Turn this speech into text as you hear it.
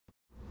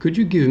Could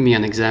you give me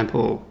an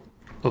example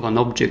of an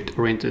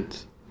object-oriented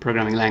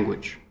programming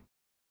language?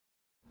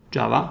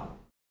 Java?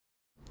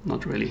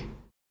 Not really.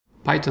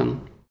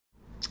 Python?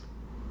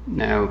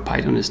 No,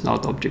 Python is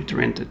not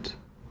object-oriented.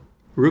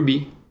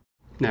 Ruby?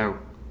 No,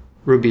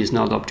 Ruby is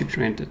not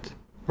object-oriented.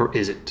 Or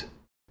is it?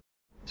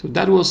 So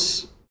that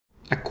was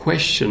a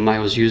question I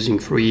was using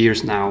for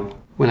years now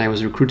when I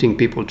was recruiting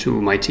people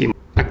to my team.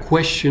 A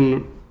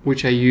question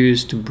which I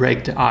used to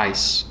break the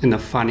ice in a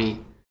funny,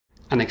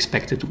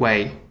 unexpected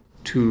way,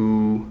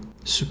 to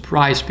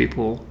surprise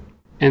people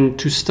and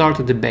to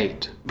start a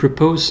debate.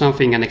 Propose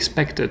something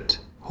unexpected,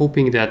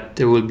 hoping that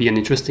there will be an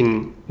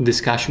interesting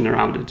discussion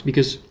around it.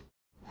 Because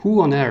who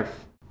on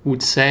earth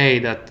would say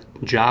that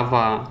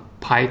Java,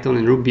 Python,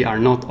 and Ruby are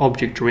not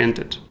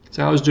object-oriented?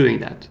 So I was doing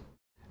that.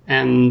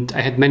 And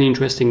I had many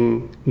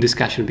interesting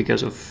discussions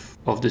because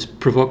of this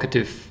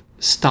provocative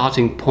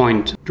starting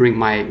point during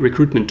my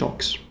recruitment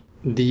talks.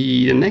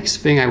 The next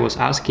thing I was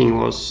asking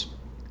was,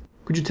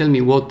 could you tell me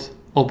what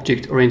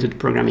object-oriented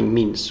programming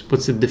means?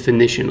 What's the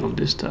definition of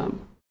this term?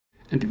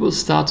 And people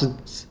started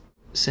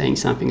saying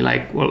something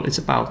like, well, it's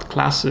about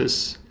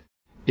classes,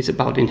 it's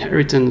about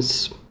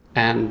inheritance,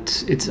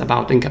 and it's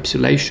about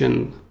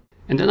encapsulation.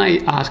 And then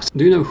I asked,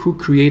 do you know who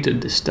created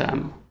this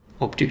term,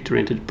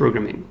 object-oriented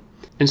programming?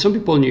 And some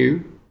people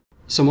knew,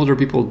 some other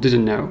people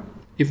didn't know.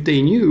 If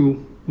they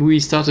knew,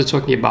 we started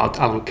talking about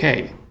Alan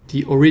Kay,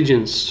 the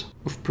origins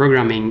of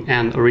programming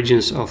and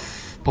origins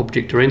of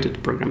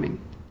object-oriented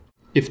programming.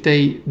 If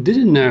they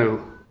didn't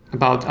know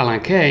about Alan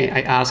Kay, I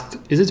asked,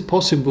 is it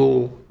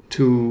possible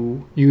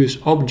to use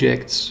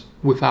objects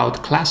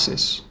without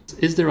classes?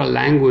 Is there a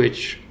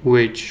language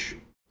which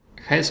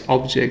has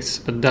objects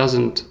but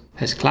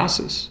has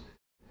classes?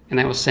 And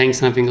I was saying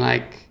something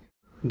like,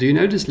 do you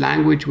know this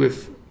language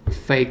with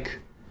fake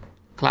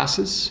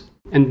classes?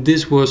 And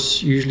this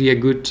was usually a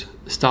good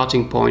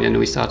starting point, and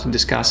we started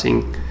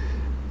discussing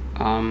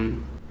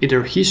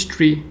either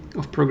history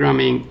of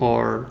programming,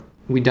 or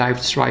we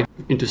dived straight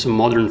into some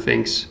modern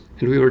things,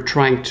 and we were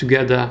trying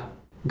together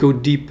go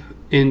deep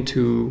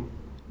into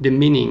the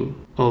meaning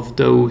of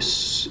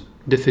those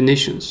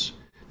definitions.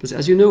 Because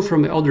as you know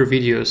from the other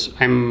videos,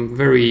 I'm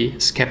very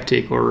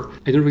skeptic, or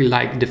I don't really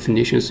like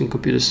definitions in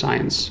computer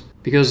science,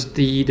 because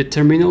the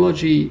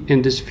terminology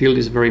in this field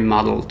is very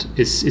muddled.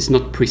 It's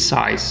not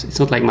precise. It's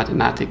not like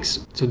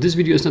mathematics. So this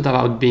video is not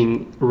about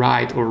being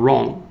right or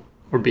wrong,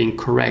 or being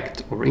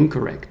correct or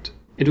incorrect.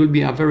 It will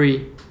be a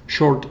very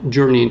short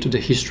journey into the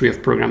history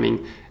of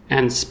programming,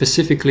 and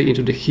specifically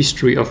into the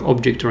history of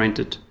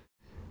object-oriented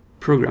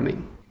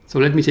programming. So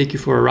let me take you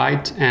for a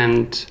ride,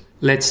 and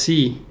let's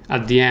see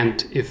at the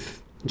end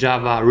if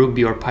Java,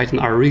 Ruby, or Python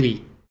are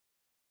really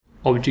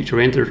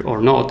object-oriented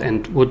or not,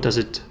 and what does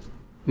it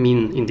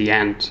mean in the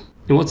end,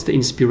 and what's the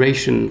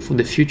inspiration for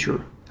the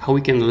future, how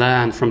we can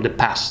learn from the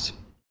past.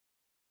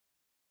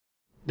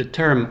 The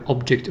term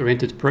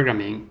object-oriented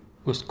programming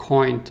was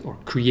coined or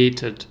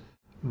created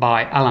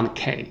by Alan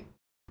Kay.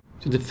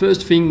 So the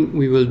first thing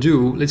we will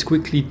do, let's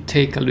quickly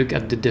take a look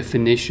at the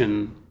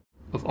definition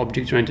of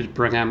object-oriented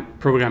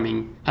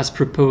programming as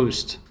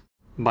proposed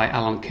by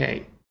Alan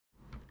Kay.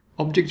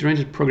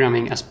 Object-oriented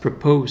programming as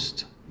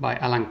proposed by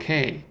Alan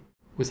Kay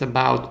was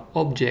about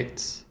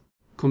objects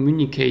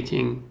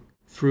communicating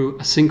through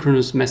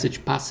asynchronous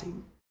message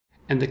passing.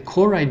 And the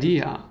core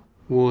idea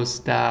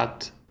was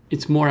that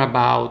it's more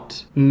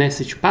about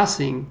message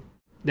passing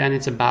than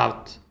it's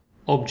about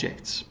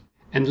objects.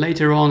 And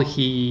later on,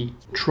 he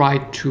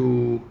tried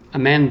to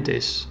amend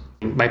this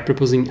by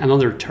proposing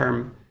another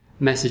term,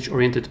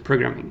 message-oriented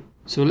programming.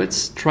 So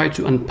let's try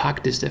to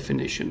unpack this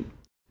definition.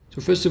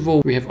 So first of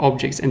all, we have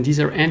objects, and these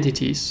are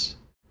entities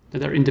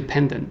that are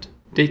independent.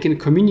 They can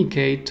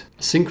communicate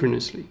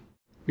asynchronously,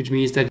 which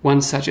means that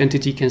one such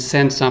entity can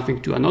send something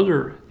to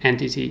another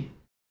entity,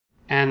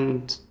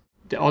 and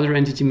the other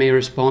entity may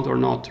respond or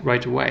not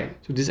right away.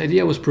 So this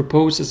idea was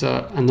proposed as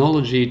an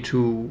analogy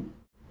to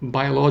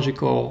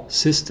biological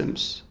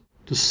systems,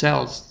 to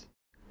cells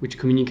which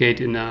communicate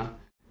in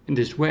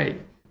this way.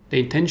 The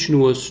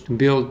intention was to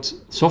build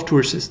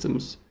software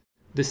systems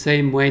the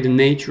same way the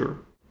nature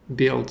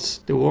builds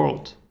the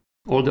world,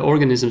 all the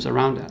organisms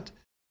around that.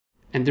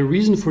 And the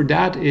reason for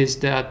that is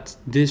that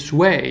this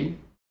way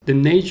the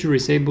nature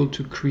is able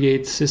to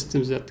create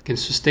systems that can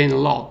sustain a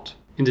lot.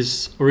 In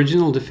this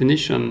original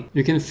definition,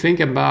 you can think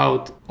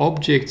about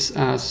objects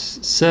as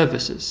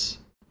services.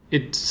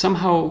 It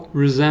somehow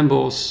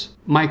resembles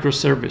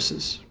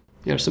microservices.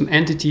 There are some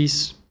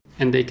entities,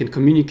 and they can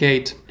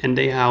communicate, and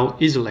they are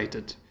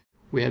isolated.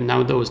 We have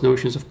now those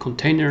notions of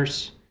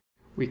containers.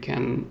 We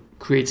can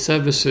create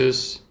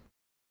services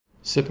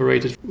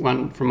separated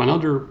one from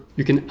another.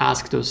 You can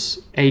ask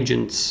those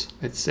agents,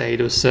 let's say,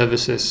 those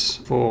services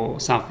for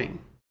something.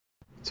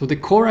 So the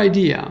core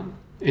idea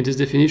in this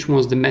definition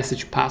was the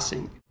message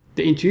passing.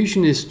 The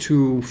intuition is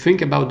to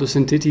think about those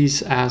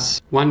entities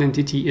as one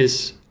entity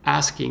is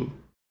asking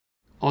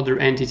other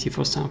entity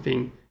for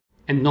something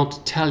and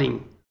not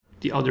telling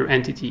the other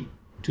entity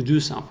to do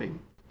something.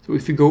 So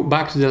if you go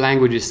back to the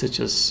languages such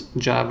as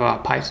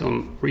Java,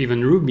 Python, or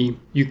even Ruby,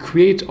 you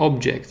create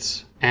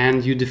objects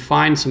and you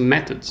define some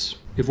methods.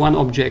 If one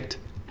object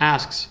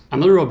asks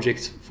another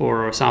object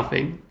for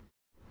something,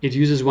 it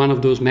uses one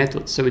of those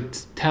methods, so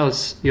it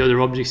tells the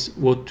other objects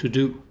what to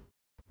do.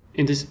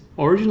 In this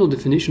original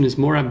definition is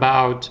more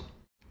about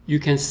you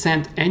can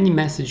send any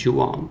message you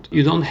want.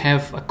 You don't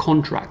have a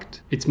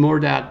contract. It's more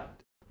that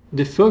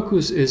the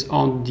focus is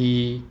on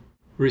the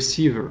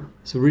receiver.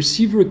 So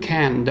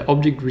the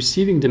object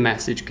receiving the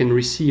message can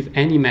receive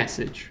any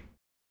message,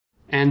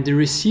 and the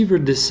receiver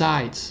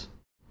decides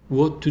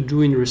what to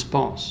do in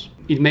response.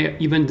 It may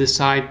even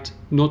decide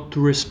not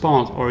to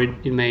respond, or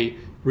it may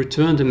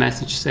return the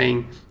message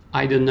saying,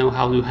 I don't know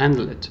how to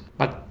handle it.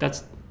 But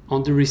that's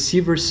on the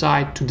receiver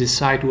side to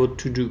decide what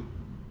to do.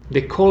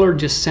 The caller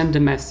just sent the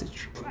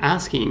message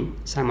asking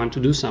someone to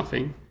do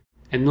something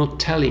and not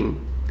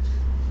telling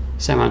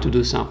someone to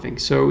do something.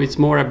 So it's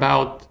more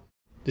about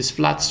this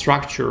flat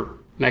structure,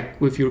 like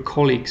with your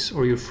colleagues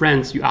or your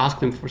friends, you ask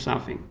them for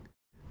something,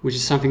 which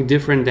is something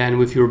different than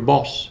with your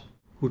boss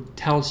who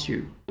tells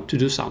you to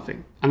do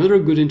something. Another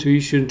good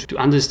intuition to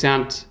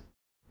understand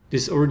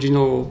this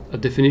original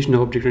definition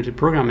of object-oriented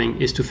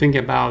programming is to think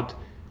about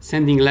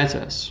sending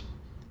letters.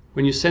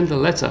 When you send a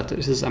letter,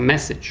 this is a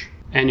message,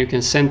 and you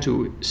can send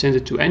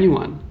it to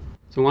anyone.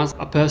 So once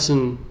a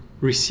person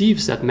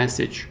receives that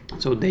message,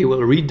 so they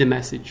will read the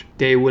message,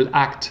 they will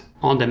act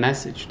on the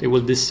message, they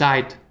will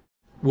decide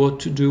what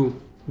to do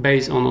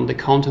based on the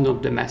content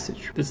of the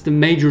message. That's the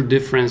major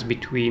difference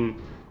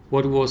between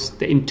what was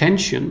the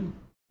intention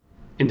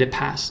in the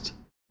past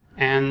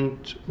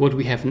and what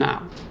we have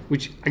now,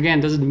 which again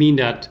doesn't mean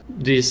that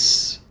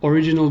this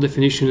original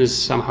definition is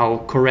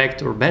somehow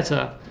correct or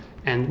better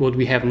and what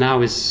we have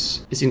now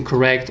is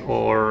incorrect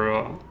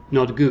or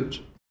not good.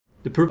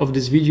 The purpose of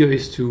this video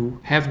is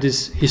to have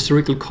this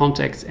historical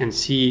context and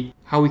see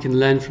how we can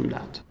learn from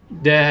that.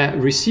 The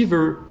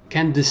receiver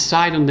can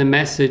decide on the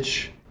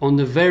message on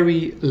the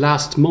very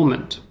last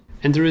moment,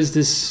 and there is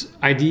this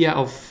idea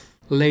of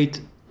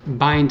late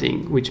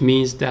binding, which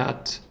means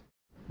that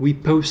we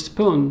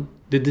postpone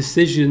the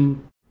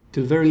decision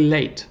till very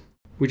late,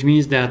 which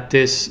means that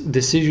this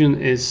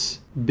decision is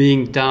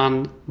being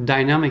done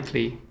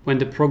dynamically when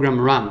the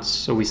program runs.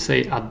 So we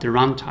say at the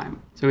runtime.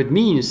 So it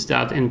means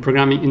that in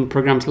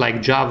programs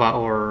like Java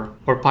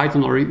or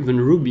Python or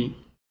even Ruby,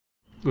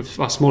 with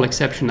a small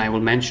exception I will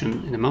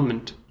mention in a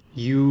moment,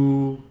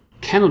 you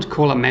cannot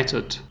call a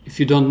method if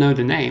you don't know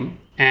the name,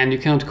 and you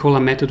cannot call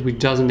a method which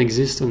doesn't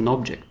exist on an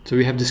object. So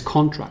you have this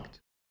contract.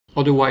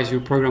 Otherwise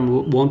your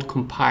program won't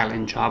compile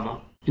in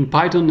Java. In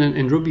Python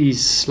and Ruby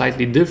is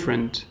slightly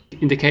different.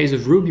 In the case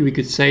of Ruby, we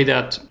could say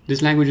that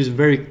this language is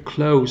very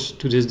close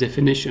to this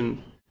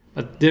definition,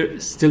 but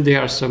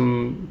there are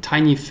some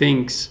tiny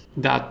things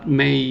that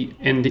may,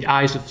 in the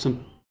eyes of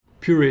some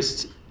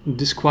purists,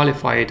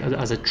 disqualify it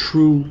as a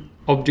true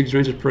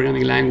object-oriented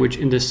programming language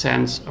in the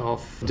sense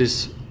of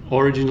this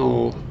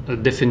original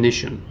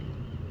definition.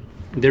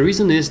 The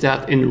reason is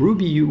that in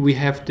Ruby we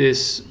have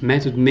this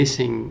method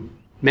missing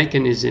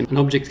mechanism. An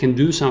object can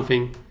do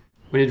something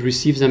when it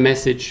receives a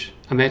message,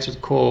 a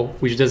method call,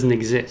 which doesn't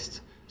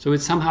exist. So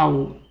it's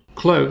somehow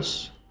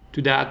close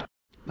to that,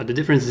 but the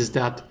difference is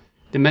that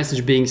the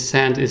message being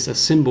sent is a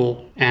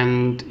symbol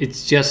and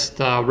it's just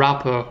a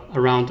wrapper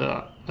around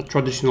a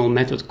traditional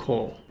method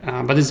call.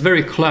 But it's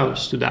very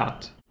close to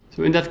that.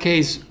 So in that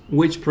case,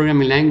 which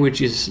programming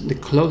language is the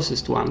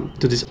closest one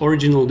to this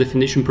original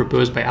definition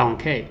proposed by Alan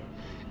Kay?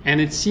 And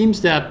it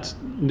seems that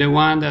the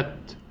one that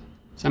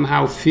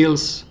somehow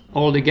fills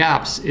all the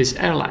gaps is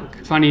Erlang.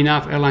 Funny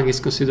enough, Erlang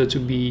is considered to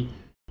be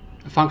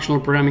a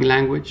functional programming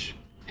language,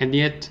 and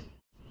yet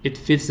it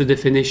fits the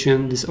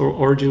definition, this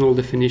original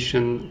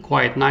definition,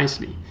 quite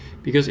nicely.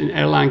 Because in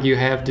Erlang you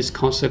have this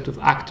concept of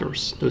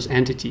actors, those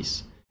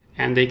entities,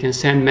 and they can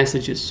send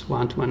messages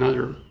one to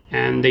another,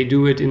 and they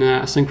do it in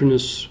a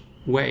synchronous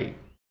way.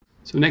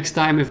 So next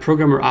time if a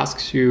programmer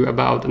asks you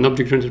about an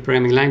object-oriented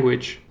programming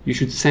language, you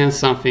should send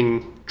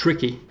something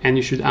tricky and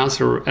you should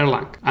answer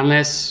Erlang.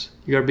 Unless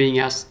you are being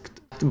asked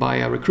by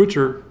a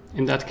recruiter,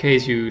 in that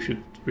case you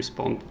should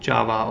respond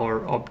Java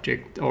or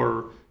Object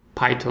or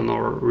Python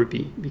or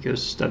Ruby,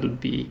 because that would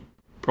be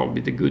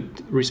probably the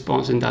good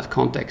response in that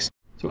context.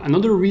 So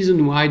another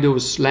reason why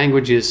those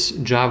languages,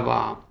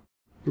 Java,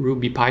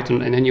 Ruby,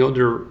 Python, and any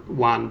other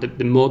one,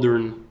 the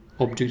modern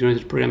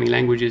object-oriented programming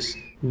languages,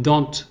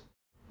 don't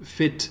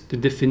fit the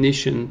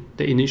definition,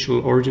 the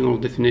initial original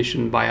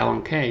definition by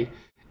Alan Kay,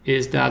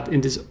 is that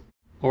in this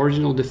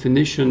original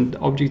definition, the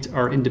objects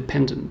are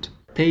independent.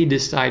 They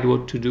decide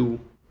what to do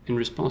in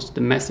response to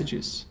the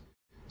messages.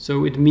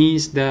 So it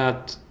means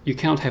that you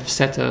cannot have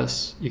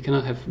setters, you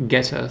cannot have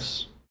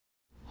getters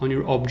on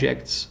your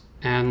objects,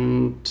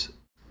 and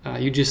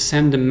you just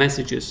send them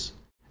messages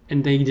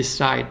and they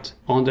decide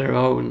on their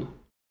own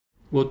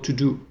what to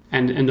do.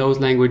 And in those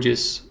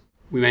languages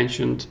we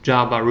mentioned,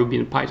 Java, Ruby,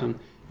 and Python,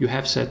 you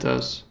have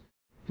setters.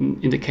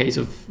 In the case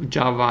of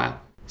Java,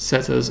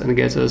 setters and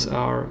getters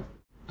are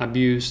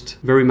abused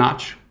very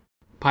much.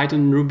 Python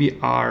and Ruby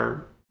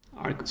are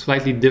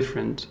slightly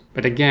different,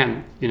 but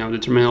again, the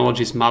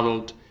terminology is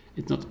modeled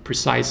it's not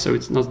precise, so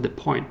it's not the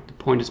point. The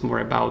point is more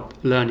about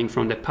learning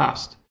from the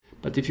past.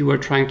 But if you were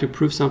trying to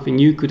prove something,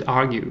 you could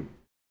argue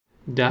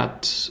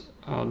that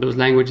those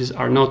languages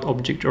are not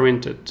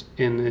object-oriented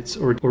in its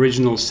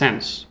original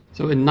sense.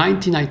 So in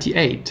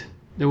 1998,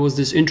 there was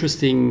this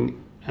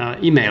interesting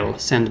email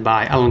sent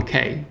by Alan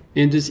Kay.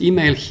 In this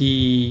email,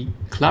 he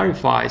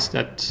clarifies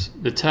that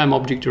the term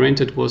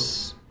object-oriented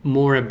was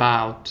more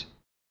about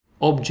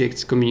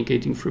objects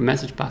communicating through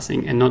message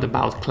passing and not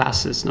about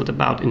classes, not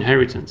about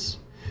inheritance.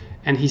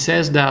 And he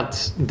says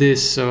that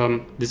this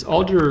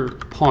other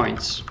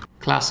points,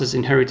 classes,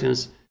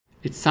 inheritance,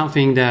 it's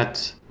something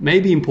that may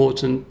be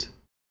important,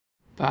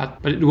 but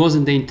it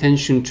wasn't the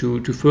intention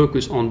to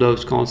focus on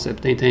those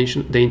concepts. The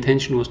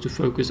intention was to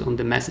focus on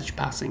the message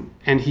passing.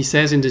 And he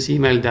says in this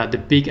email that the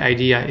big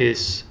idea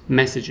is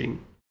messaging,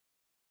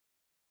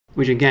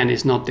 which again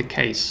is not the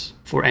case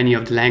for any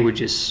of the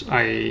languages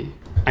I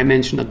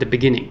mentioned at the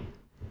beginning.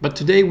 But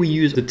today we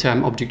use the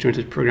term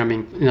object-oriented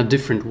programming in a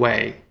different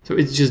way. So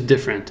it's just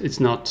different. It's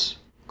not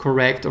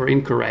correct or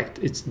incorrect.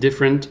 It's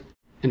different.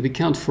 And we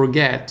can't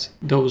forget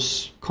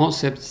those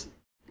concepts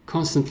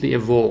constantly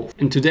evolve.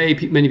 And today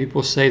many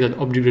people say that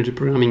object-oriented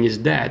programming is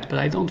dead, but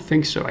I don't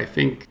think so. I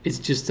think it's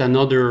just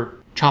another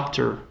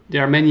chapter.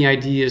 There are many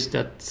ideas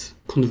that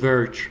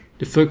converge.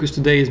 The focus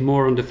today is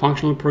more on the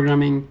functional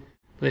programming,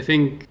 but I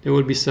think there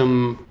will be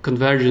some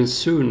convergence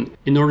soon.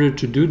 In order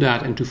to do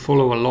that and to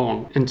follow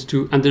along and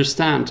to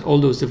understand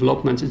all those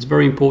developments, it's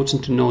very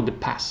important to know the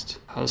past.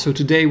 So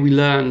today we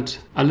learned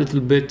a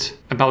little bit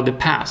about the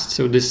past.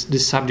 So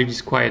this subject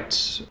is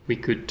quite, we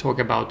could talk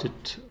about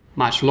it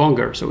much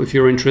longer. So if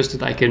you're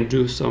interested, I can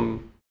do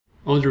some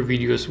other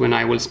videos when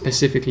I will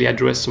specifically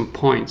address some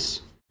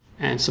points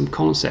and some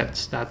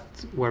concepts that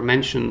were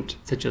mentioned,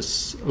 such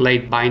as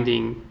late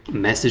binding,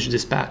 message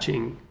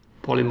dispatching,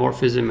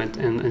 polymorphism,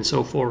 and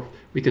so forth.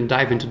 We can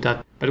dive into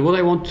that. But what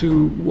I want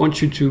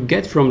you to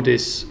get from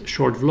this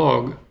short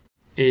vlog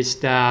is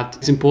that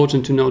it's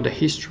important to know the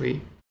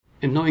history.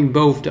 And knowing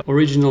both the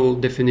original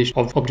definition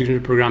of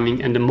object-oriented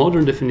programming and the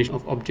modern definition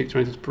of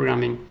object-oriented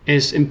programming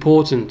is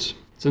important.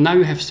 So now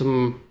you have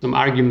some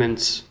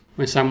arguments.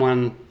 When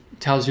someone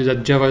tells you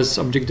that Java is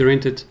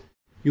object-oriented,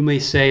 you may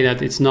say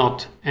that it's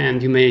not,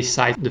 and you may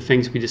cite the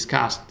things we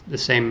discussed. The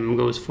same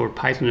goes for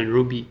Python and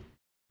Ruby.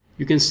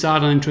 You can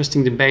start an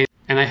interesting debate,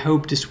 and I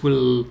hope this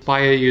will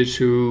inspire you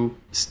to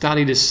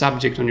study this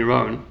subject on your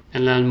own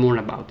and learn more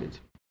about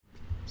it.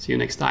 See you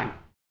next time.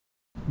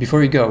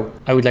 Before you go,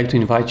 I would like to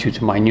invite you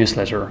to my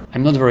newsletter.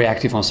 I'm not very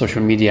active on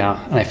social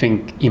media, and I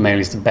think email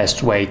is the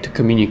best way to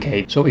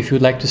communicate. So if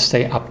you'd like to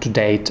stay up to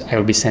date, I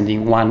will be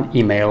sending one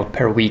email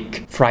per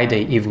week,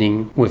 Friday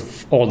evening,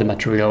 with all the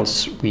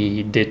materials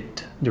we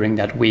did during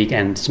that week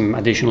and some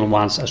additional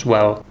ones as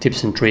well,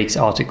 tips and tricks,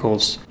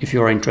 articles. If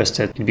you're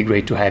interested, it'd be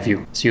great to have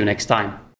you. See you next time.